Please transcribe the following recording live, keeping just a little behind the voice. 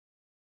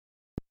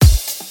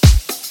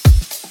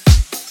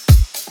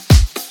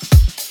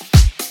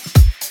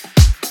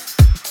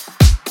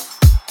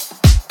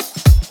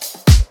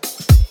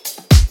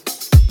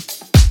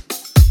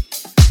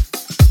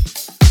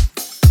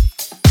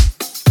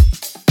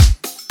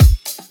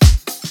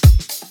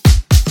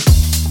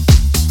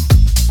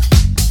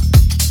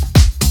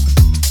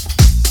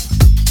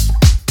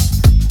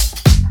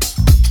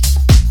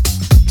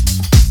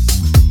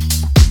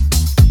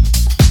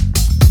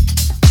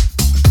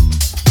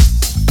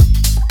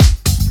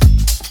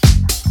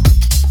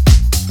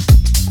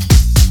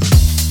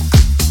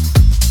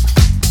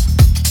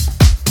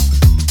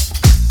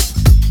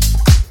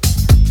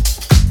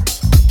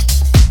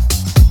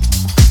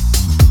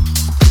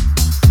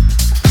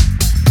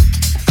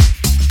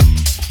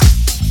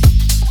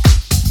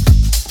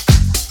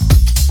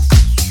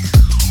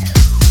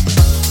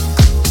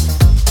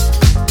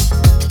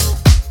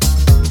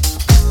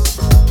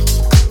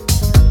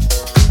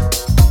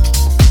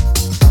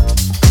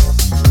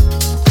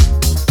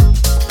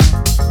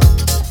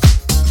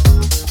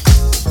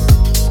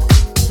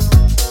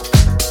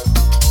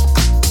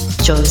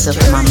Joys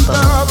of Mambo.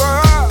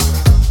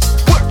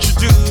 What you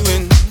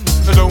doing?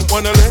 I don't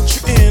wanna let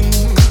you in.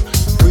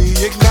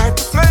 Reignite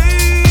the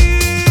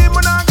flame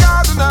when I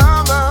got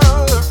another.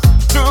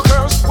 Took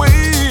us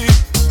away,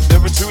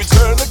 never to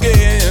return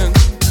again.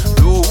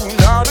 No,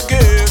 not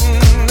again.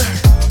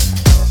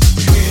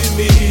 You hear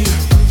me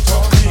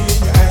talking,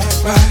 you act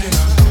like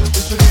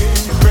listening,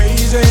 you're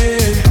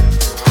crazy.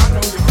 I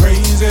know you're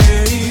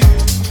crazy.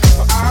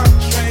 But I've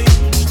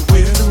changed the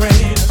way the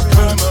rain has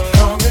come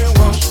along and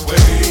washed away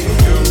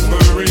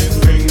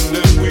everything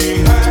that we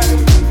had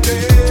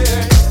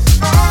today.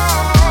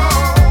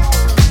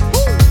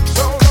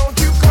 So don't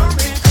you come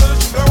here 'cause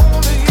you're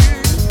lonely,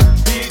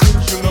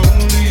 because you're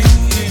lonely.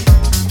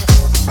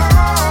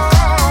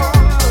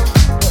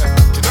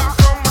 And I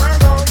come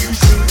right on, you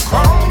should've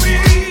called me.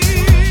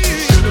 You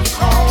should've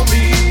called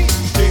me.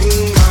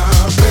 Ding my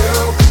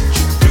bell,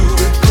 you do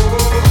it for.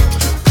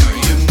 Do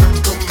you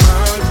knock on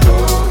my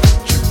door?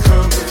 You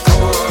coming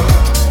for?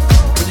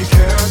 When you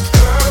cast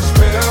a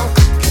spell,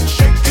 can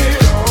shake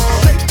it off,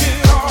 shake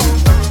it off.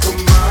 Knock on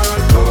my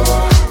door.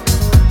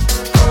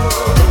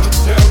 Don't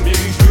tell me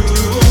you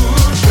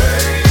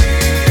changed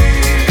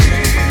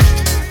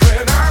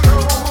when I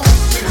know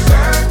it's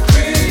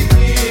exactly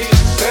the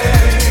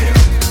same.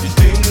 You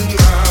ding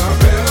my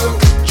bell,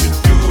 you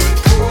do it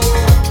for.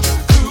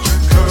 Do you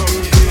come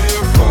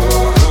here for?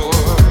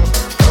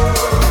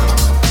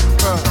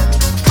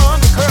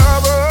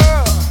 Undercover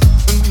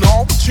and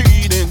all the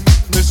cheating,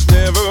 it's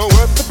never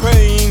worth the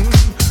pain.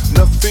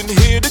 Nothing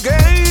here to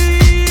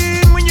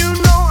gain when you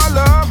know I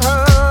love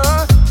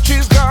her.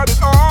 She's got it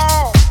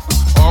all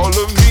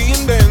of me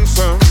and then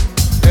some,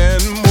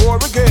 and more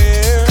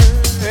again.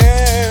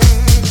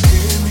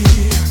 Hear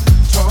me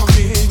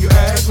talking, you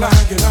act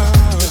like it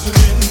are.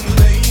 Listening,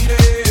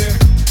 lady,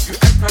 you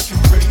act like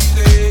you're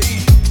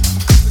crazy.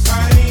 'Cause I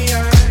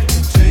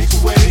take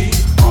away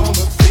all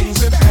the things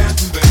that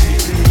happened,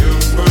 baby.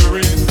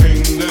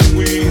 Everything that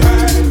we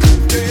had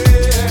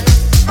today.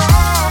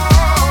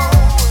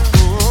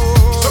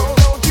 So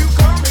don't you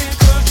come here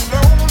 'cause you're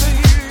lonely,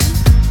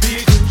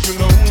 because you're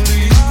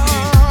lonely.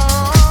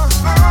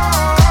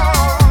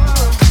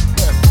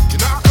 You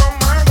knock on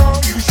my door,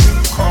 you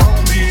should've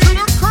called me. You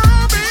should've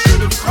called me. You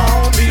should've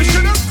called me. You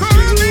should've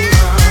called me.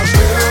 Ring my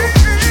bell,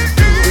 you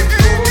do it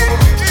for.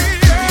 You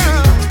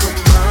knock on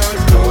my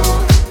door,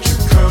 you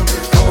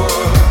coming for.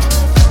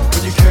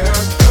 When you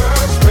cast a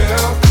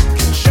spell,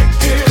 can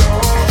shake it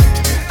off.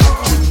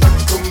 You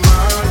knock on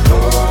my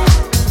door.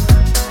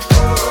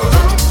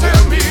 Don't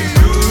tell me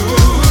you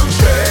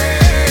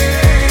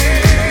changed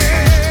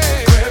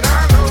when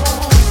I know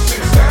it's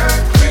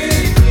exactly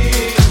the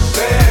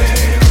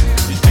same.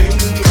 You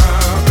ding my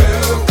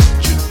bell,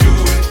 you do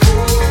it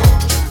for.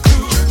 Do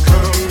you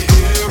come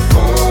here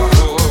for?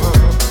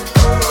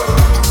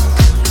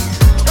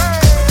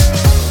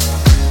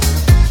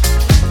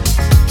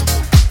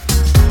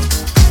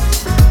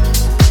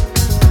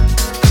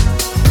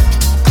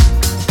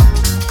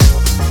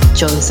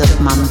 Joys of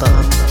Mambo.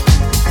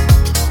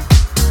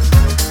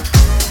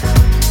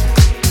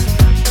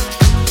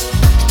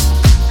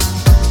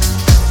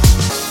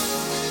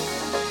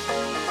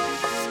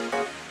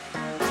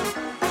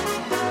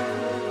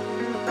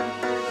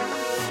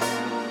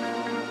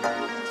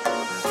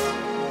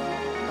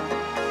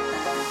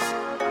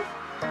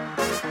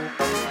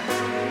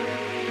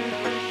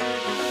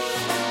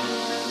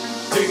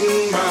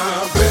 Ding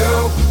my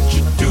bell,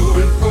 you do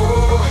it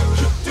for.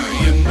 Do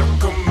you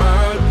knock on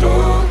my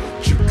door?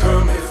 You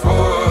coming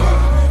for?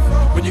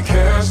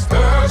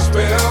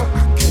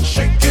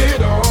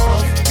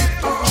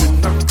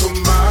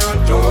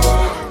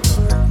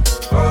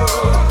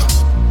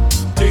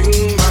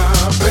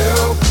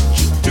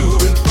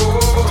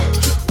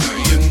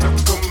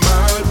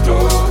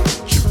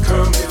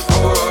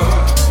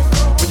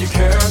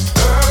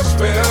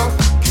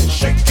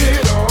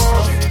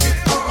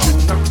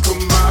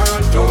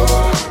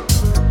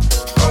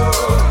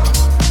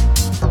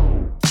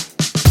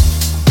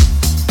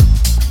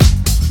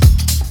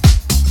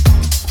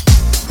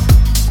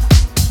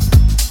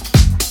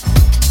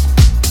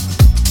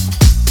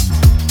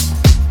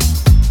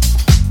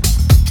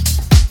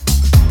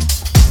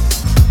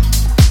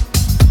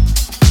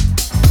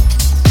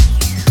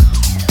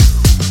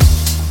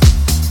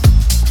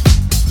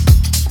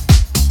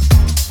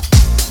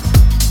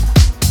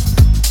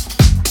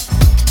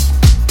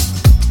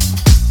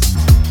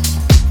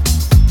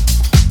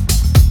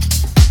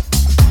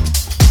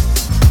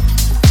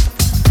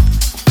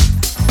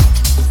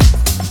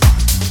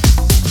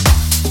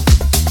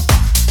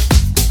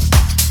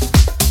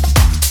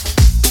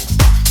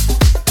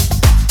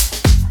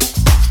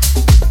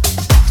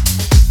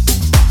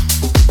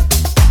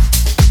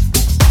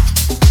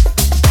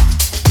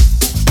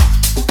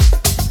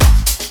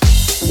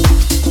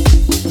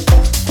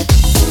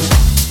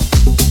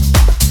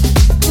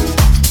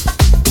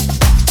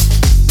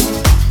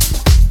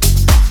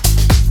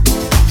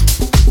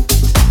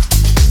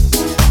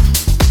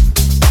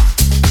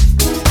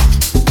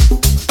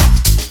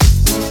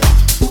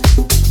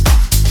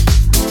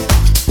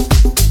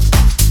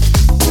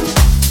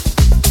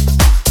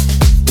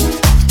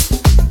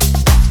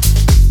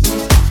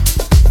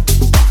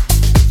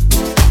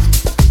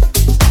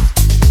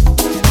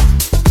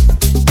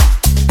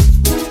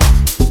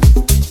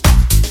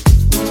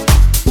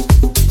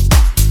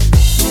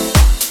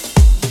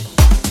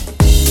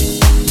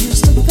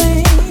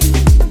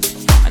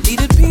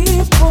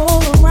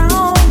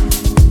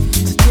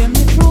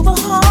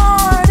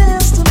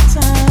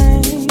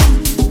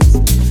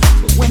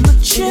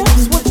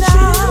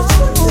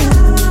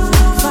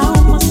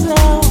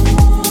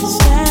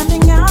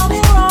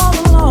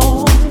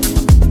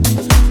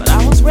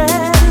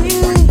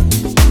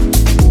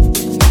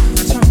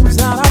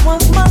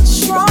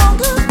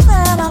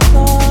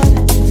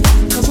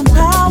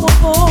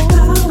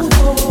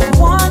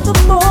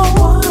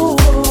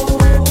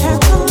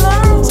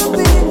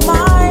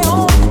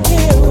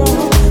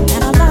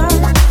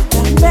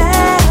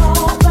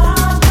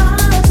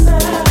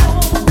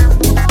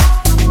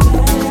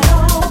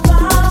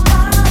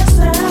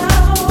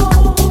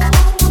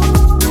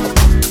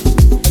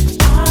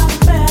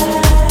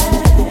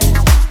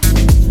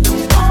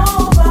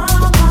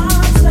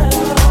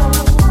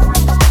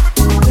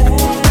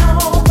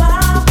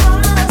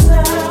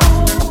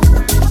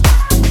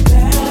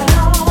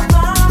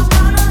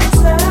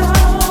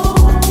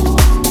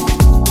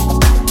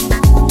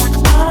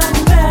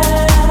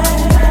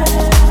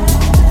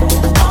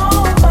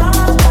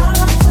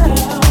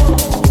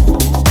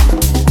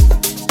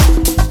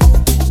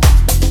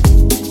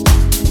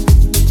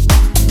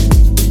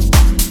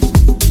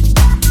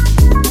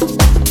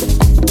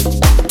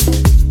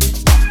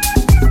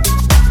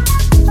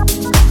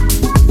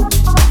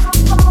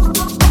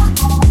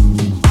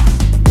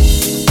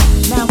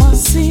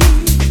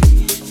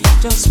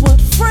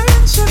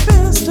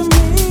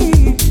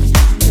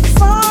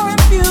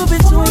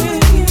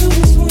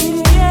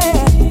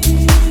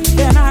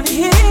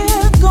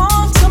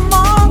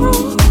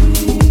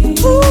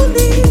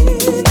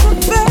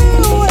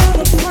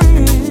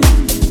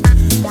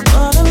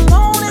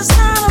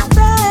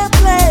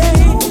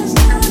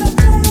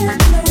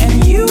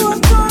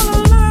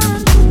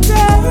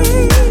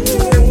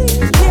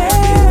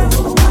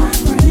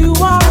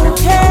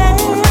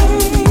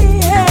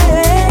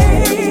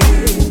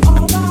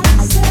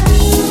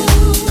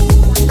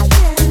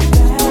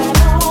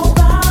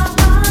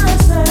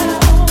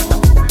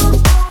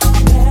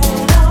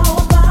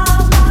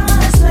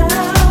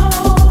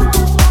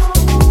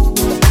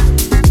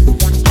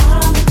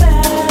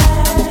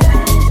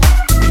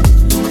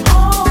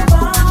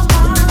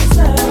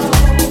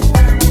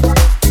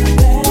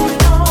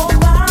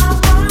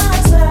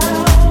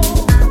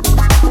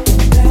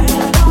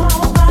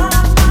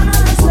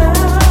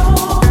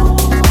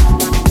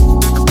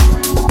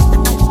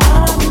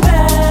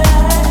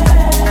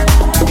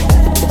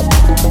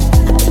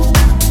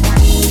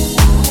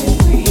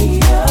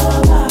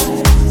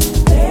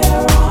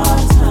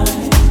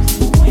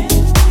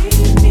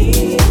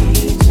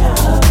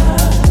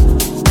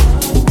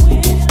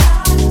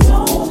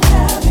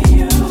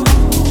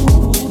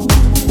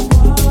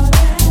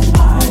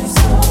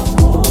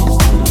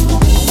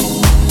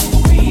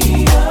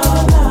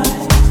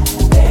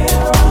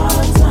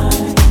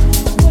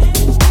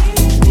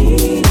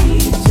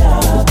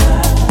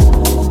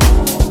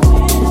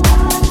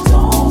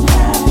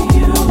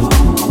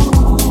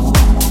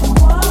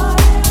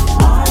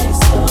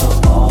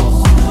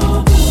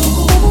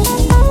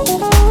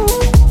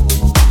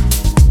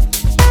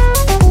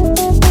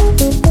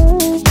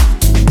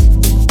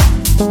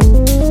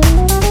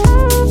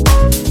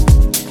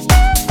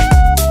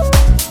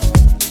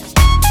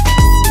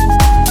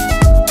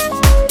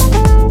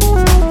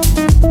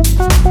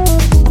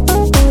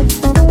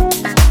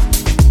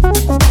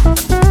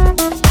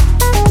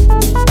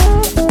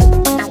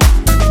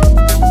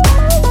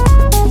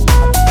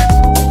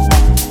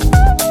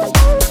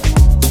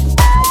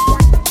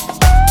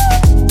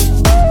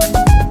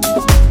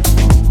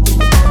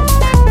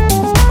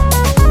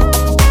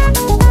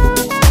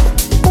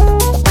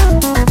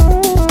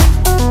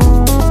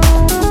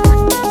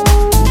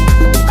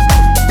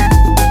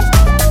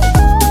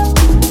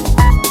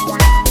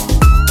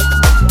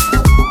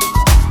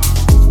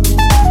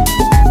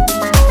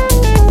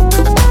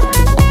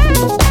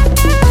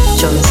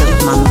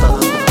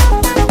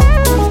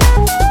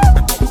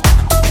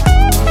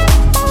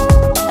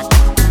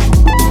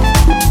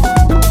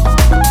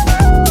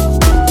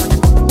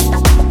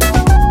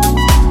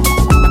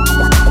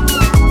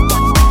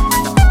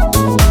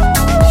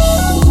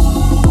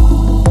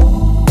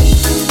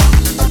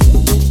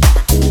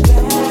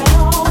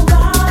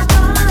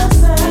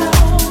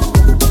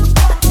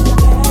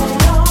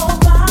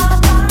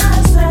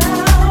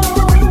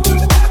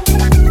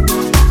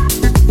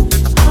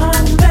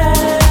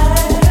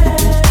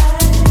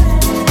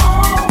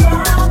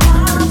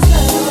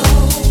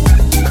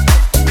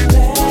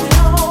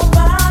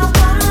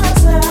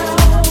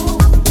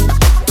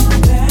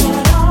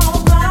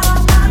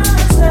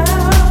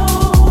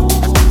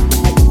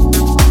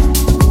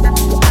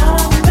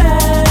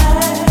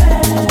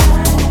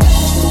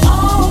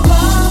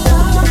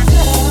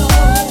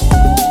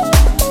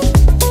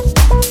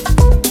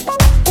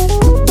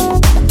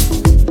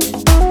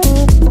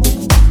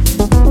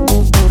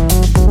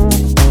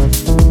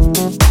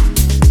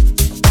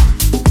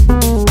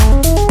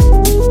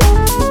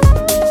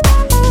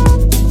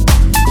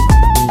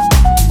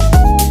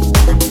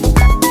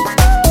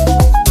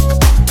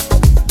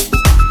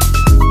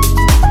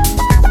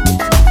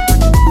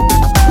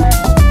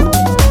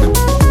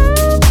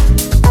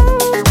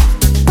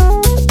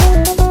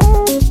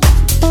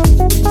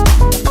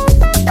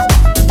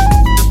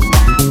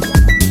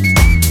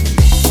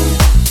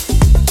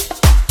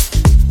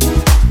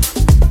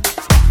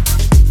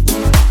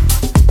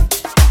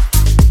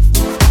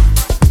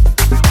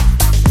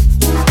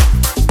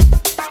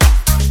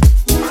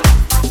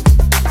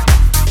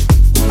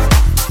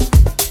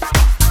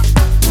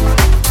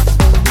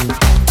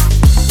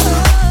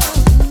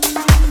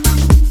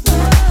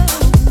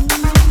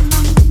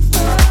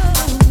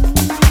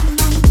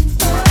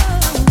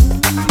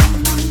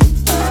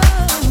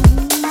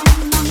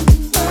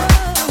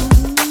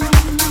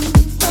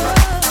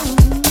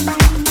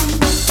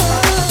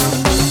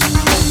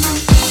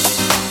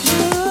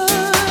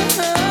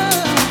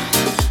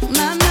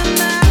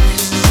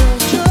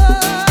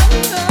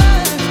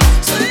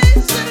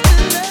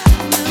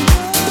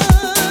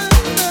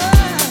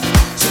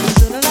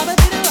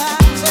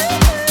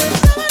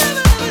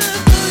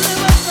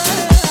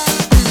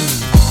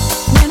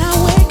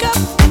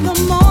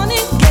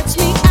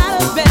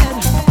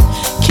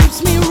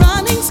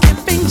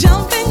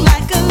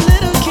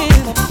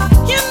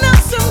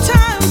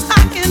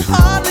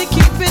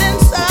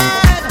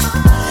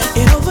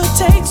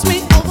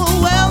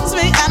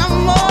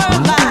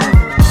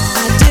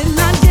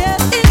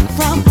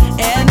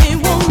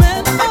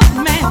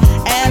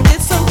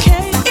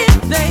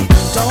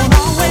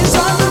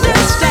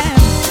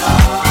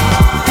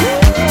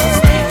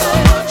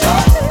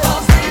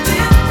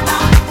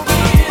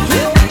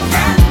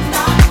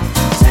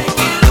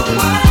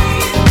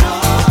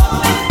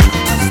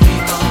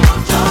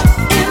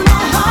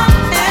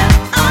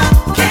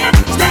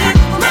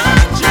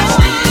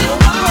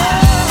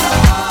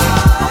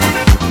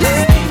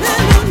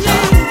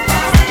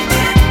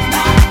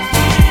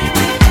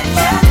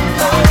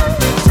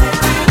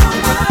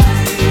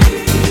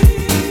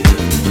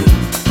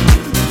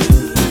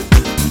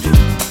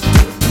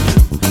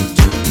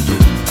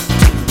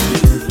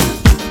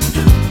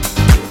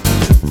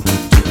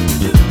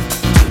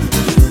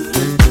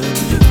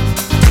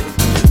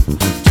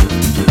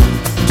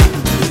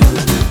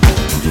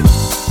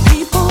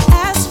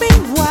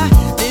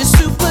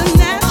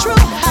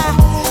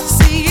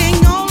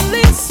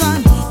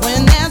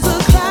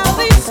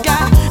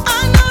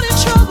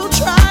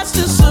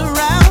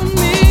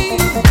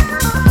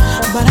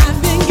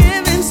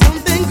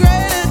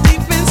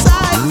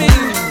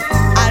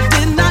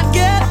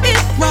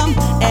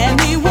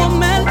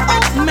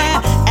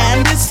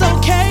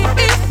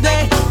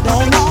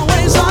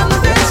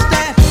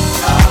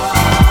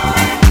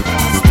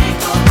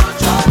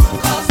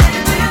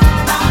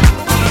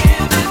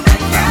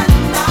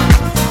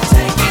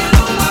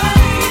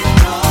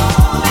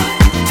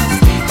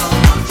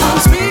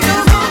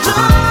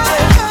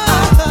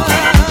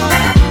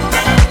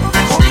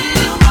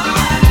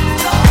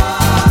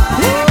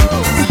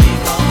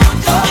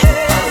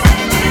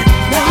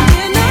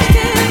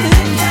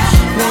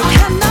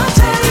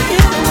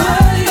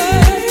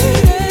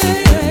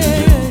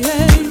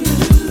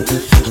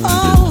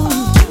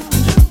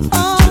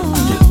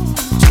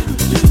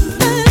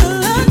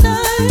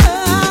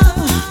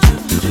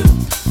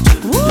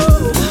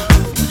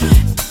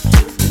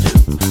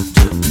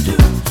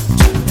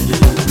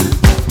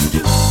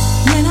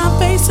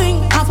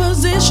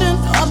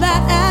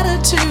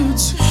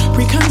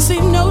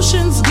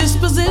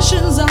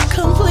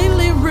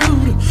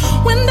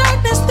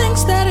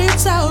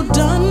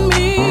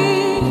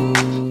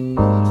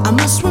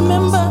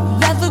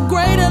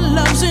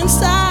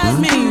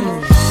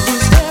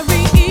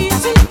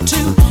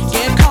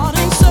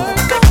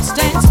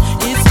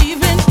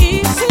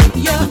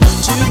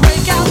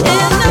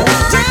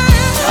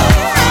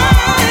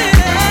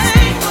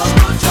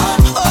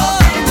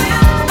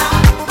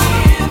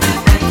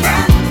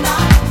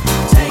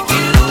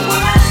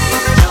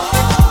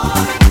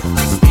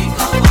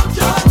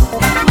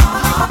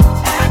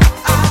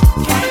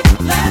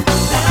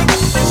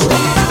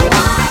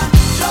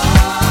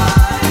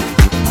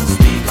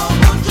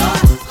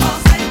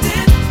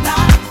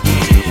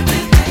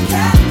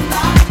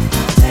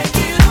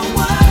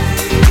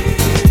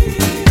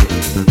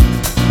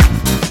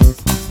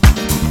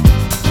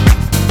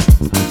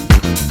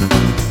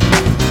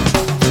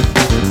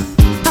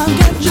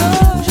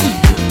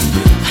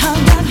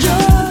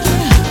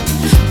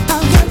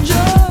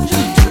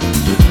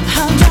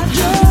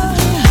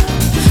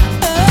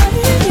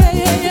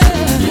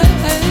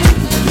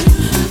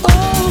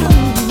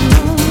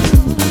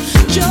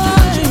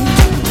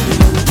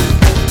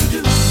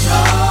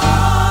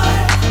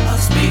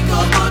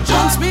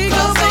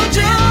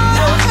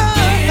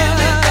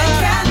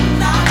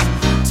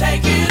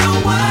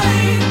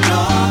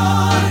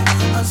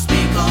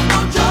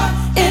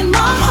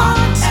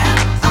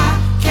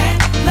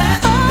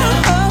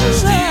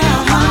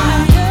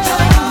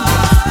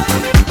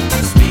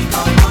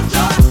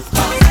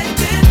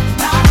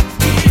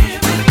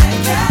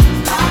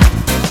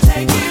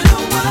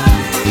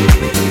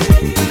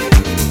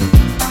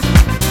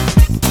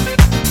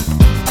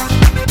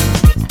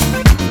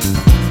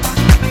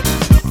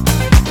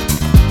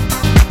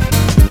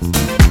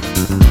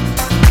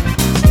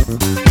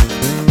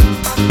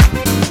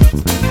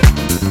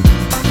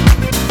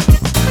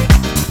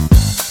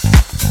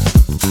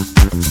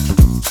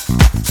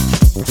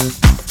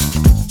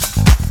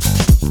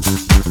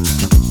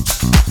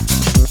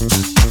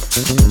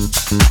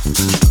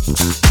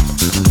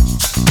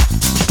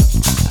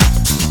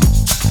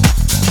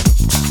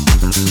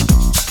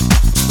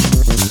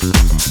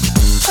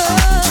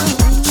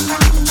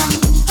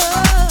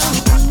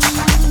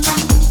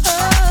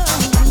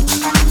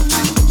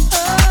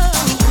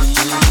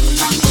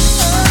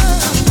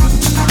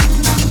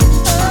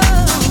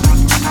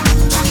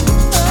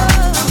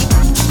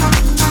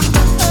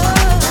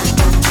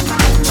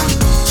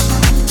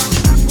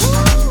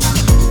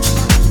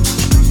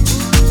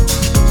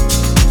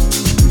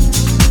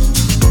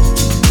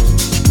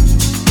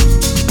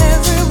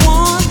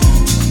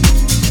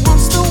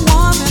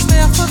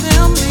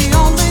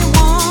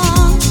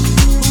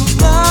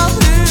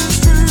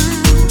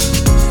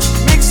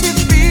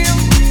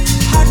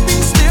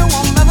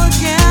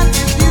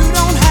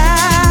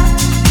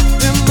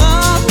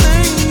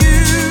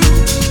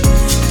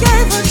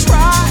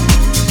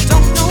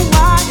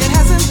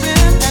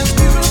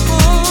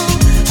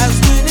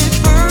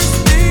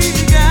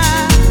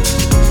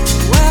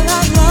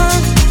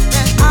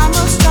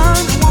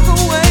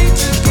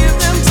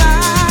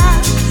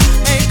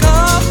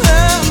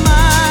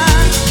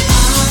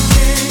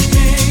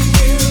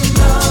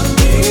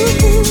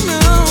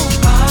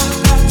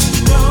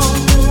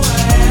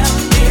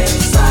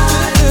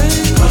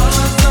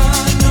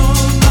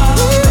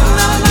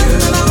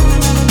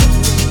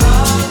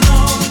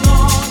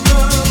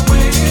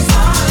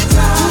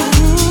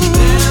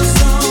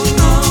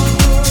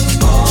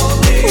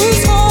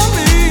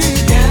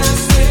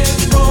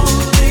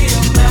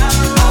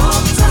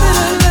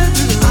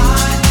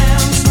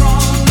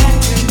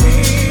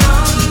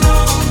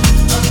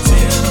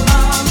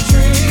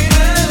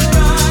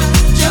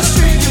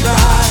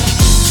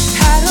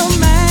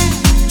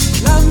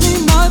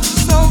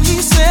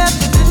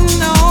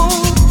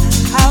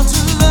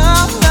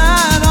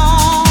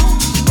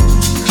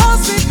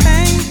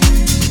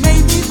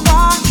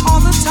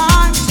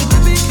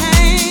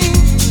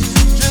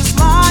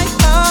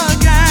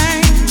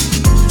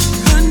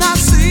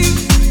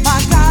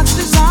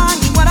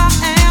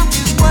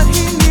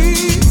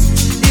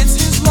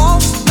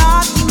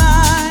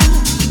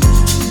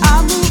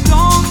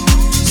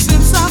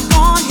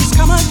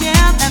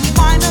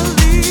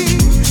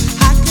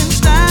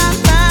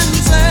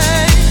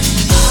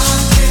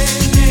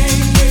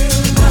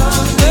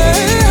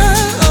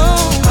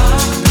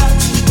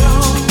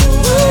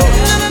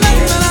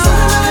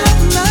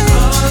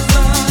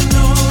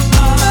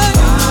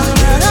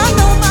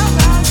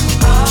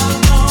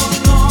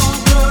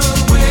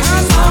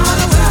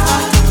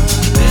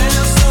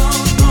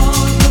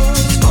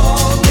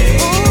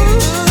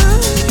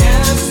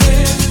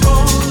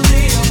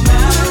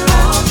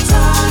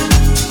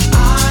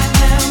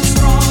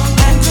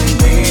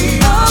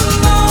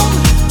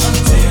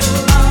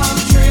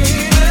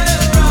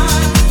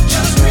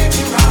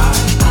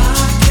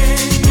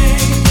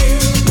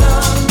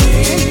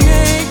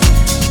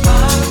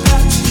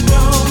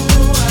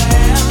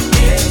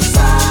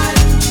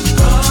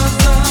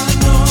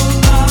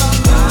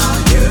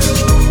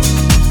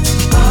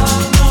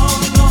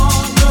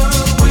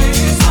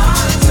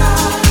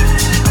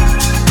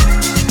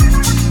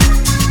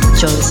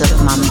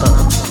 Joseph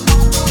Mambo.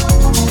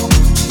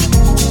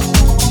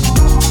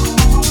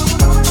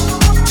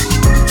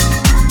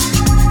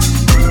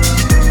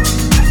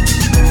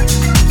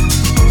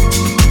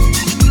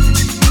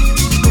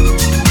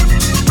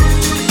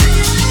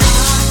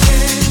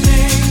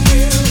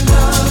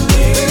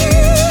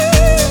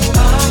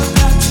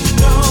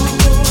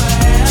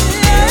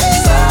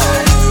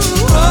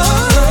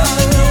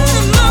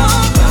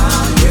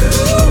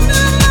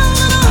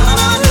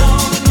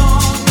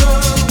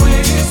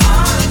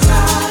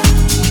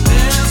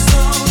 There's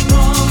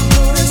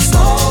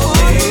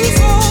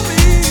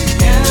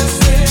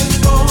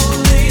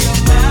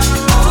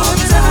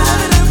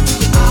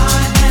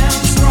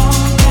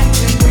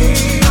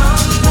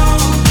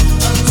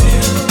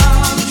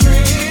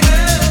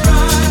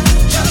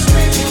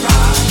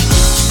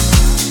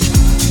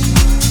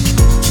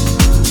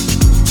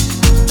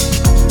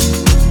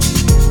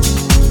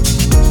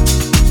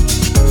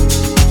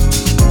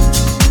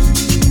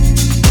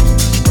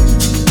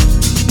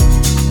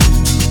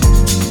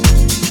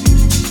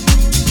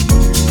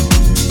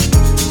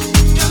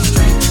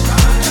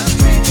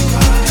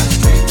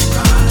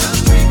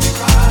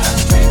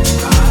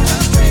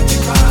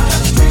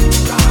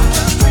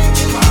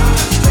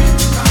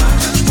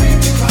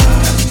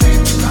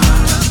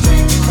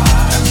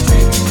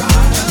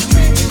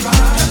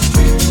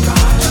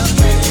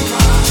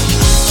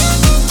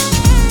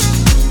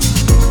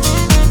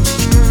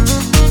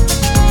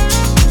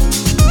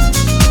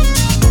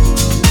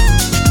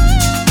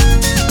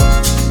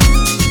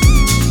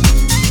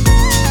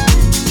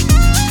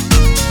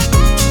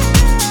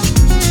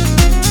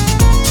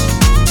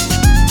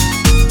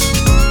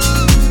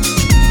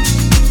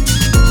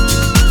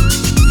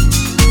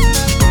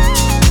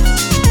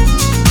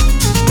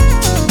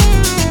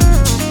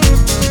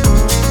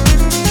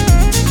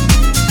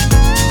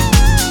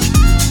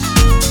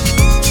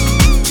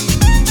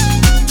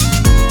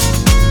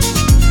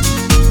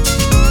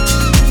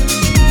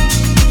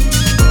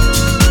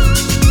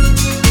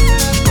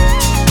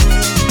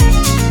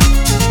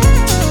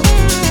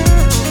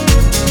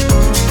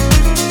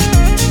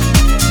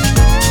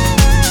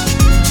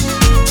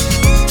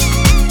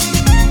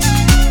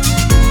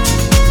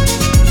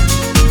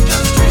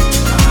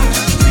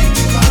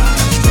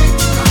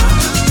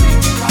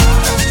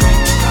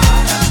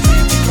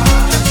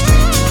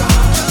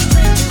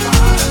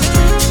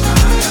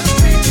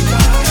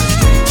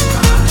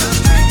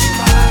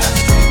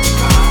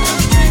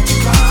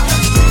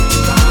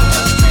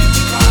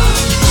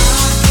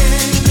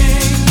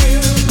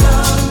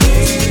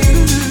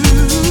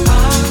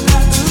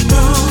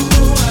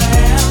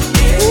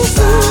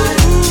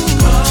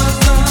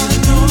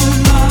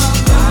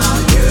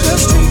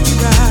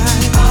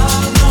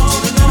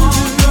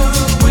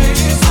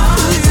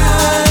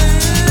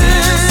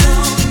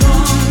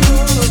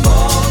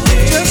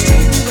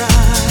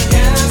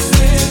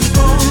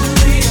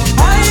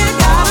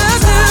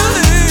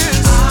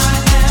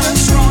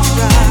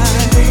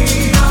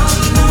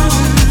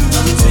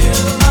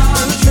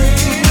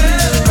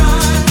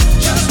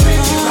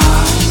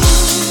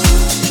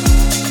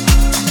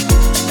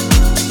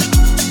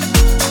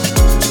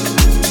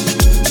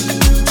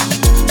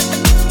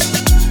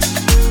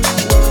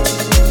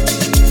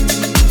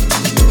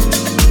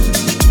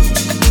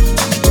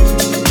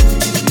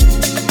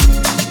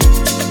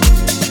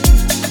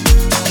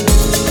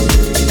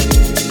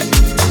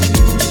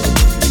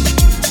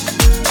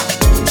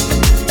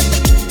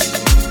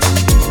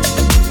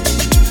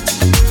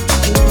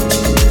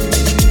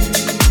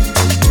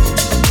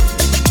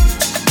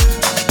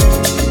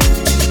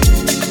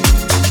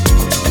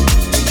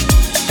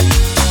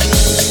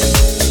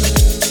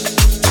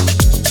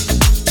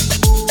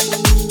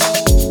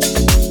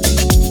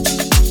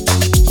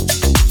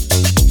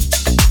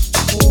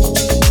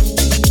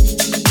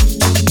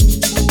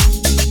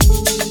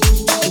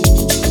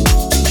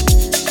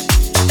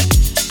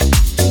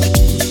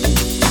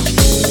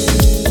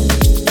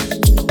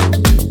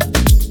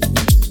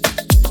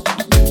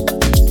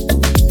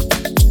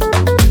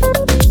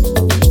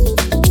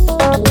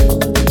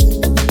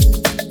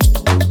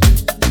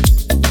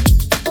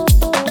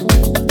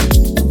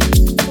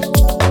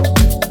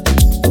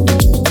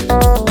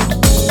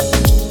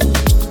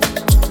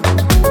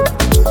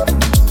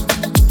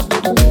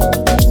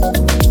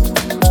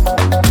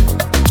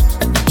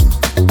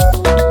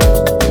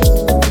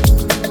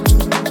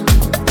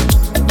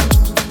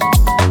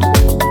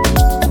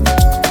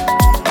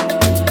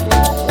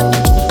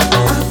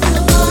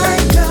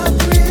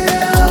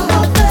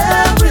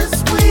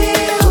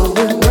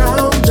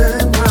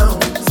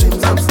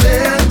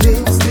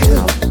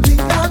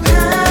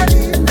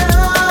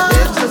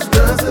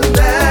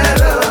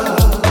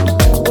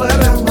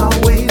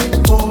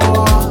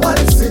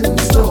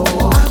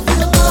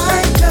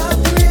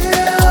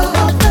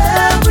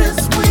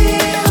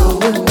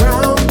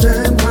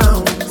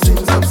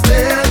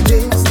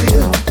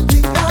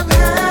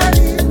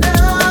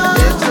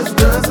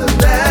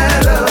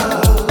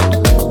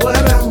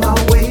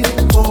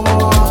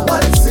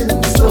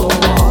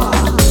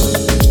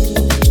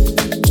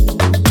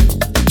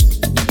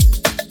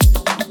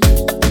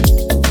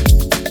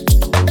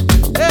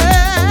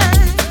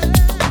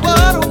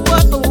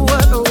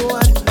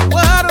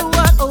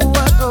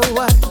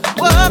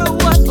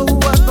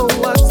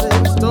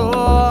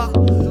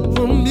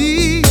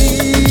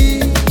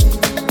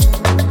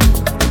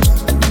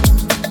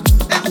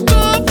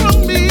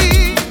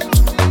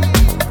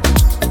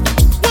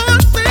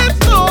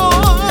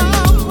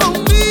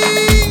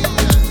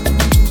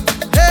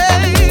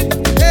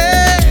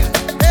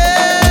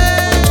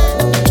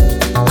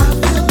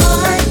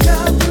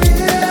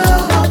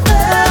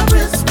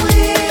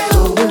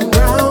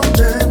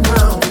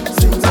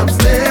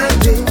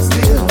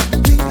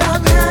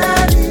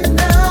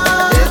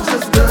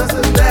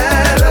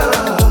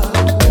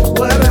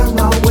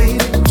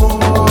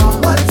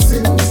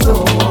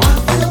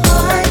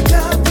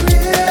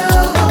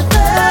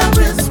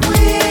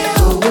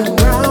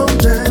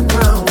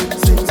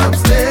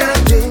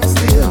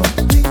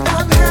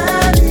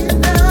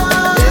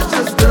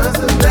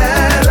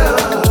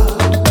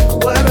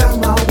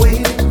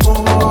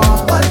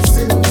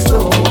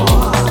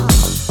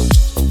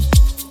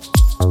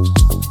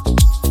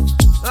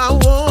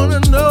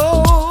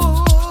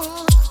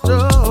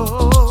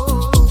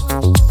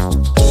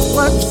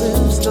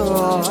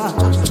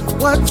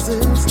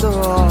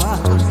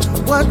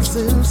What's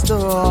in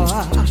store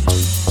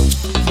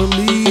for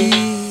me?